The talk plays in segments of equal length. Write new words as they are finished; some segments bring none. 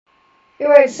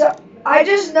Anyway, so I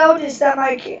just noticed that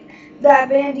that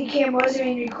Bandicam wasn't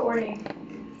even recording.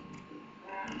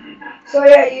 So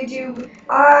yeah, YouTube.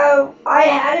 I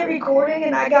had it recording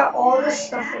and I got all this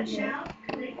stuff legit.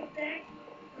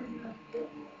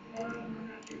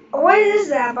 What is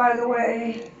that, by the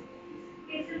way?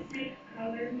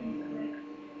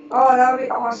 Oh, that would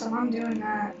be awesome. I'm doing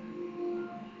that.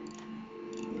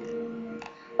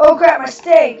 Oh crap, my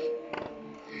steak!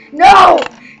 No!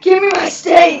 Give me my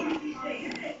steak!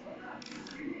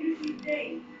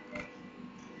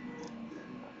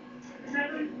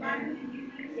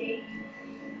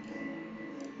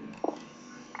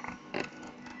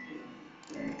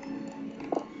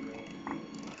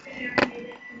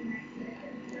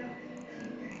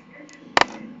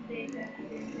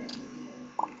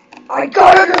 I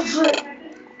gotta go straight!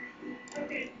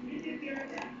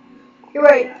 You're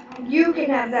right, you can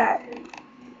have that.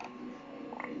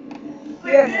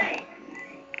 You have that.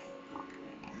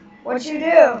 What you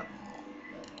do?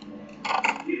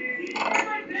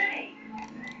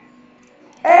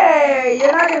 Hey,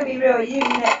 you're not gonna be real using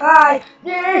it. Hi!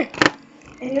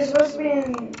 And you're supposed to be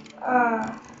in,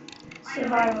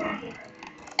 survival.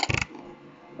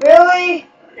 Really?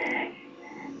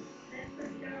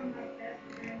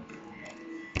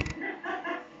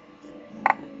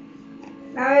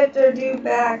 Now I have to do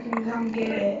back and come get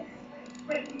it.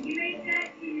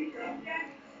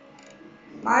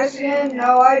 My skin?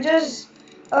 No, I just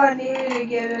needed to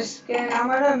get a skin. I'm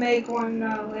gonna make one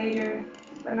later,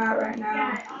 but not right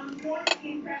now.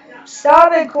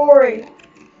 Stop it, Corey.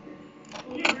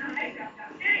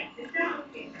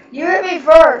 You hit me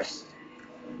first.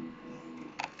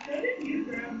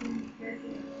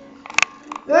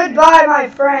 Goodbye, my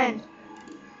friend.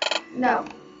 No.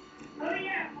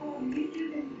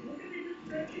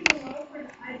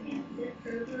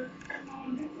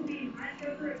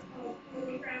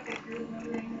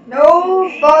 No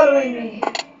following me.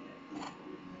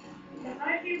 The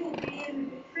IP will be in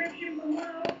the description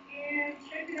below, and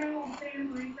check it out on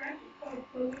Minecraft. It's called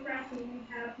solocraft. It won't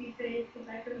have the face, the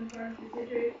background and cards, and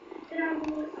pictures. And I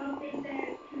will update that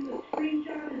to a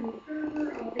screenshot in the server.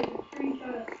 I'll take a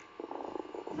screenshot of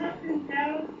Huston's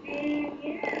house, and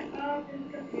yeah, this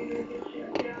computer gets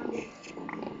shut down.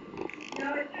 No,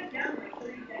 it shut down like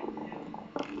 30 seconds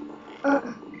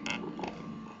ago.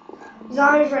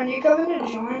 Zombie friend, you coming to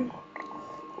join?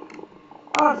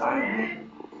 Oh, finally.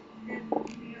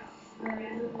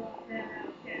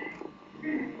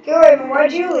 Okay, wait, but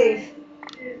why'd you leave?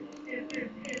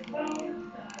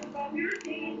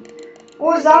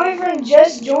 Well, zombie friend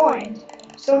just joined,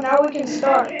 so now we can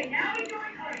start.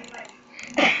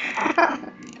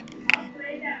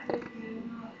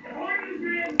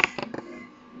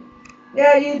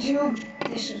 Yeah, YouTube,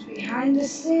 this is behind the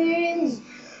scenes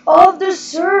of the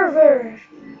server.